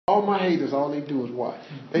All my haters, all they do is watch.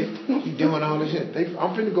 He doing all this shit.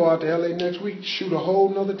 I'm finna go out to LA next week, shoot a whole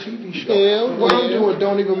nother TV show. Yeah, what I'm doing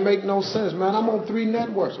don't even make no sense, man. I'm on 3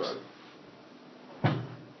 networks.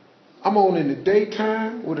 I'm on in the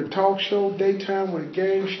daytime with a talk show, daytime with a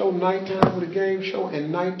game show, nighttime with a game show,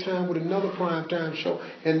 and nighttime with another primetime show,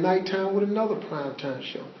 and nighttime with another primetime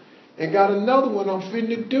show. And got another one I'm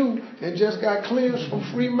finna do, and just got clearance from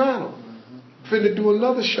Fremantle. Finna do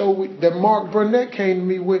another show that Mark Burnett came to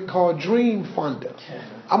me with called Dream Funder.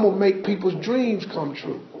 I'm gonna make people's dreams come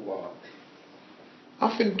true.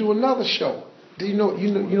 I'm finna do another show. Do you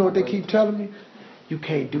know what they keep telling me? You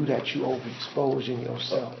can't do that. You overexposing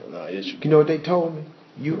yourself. You know what they told me?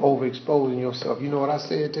 You overexposing yourself. You know what I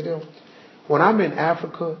said to them? When I'm in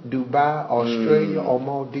Africa, Dubai, Australia, or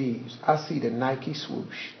Maldives, I see the Nike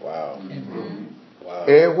swoosh. Wow.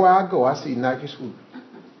 Everywhere I go, I see Nike swoosh.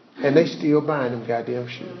 And they still buying them goddamn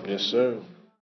shoes. Yes, sir.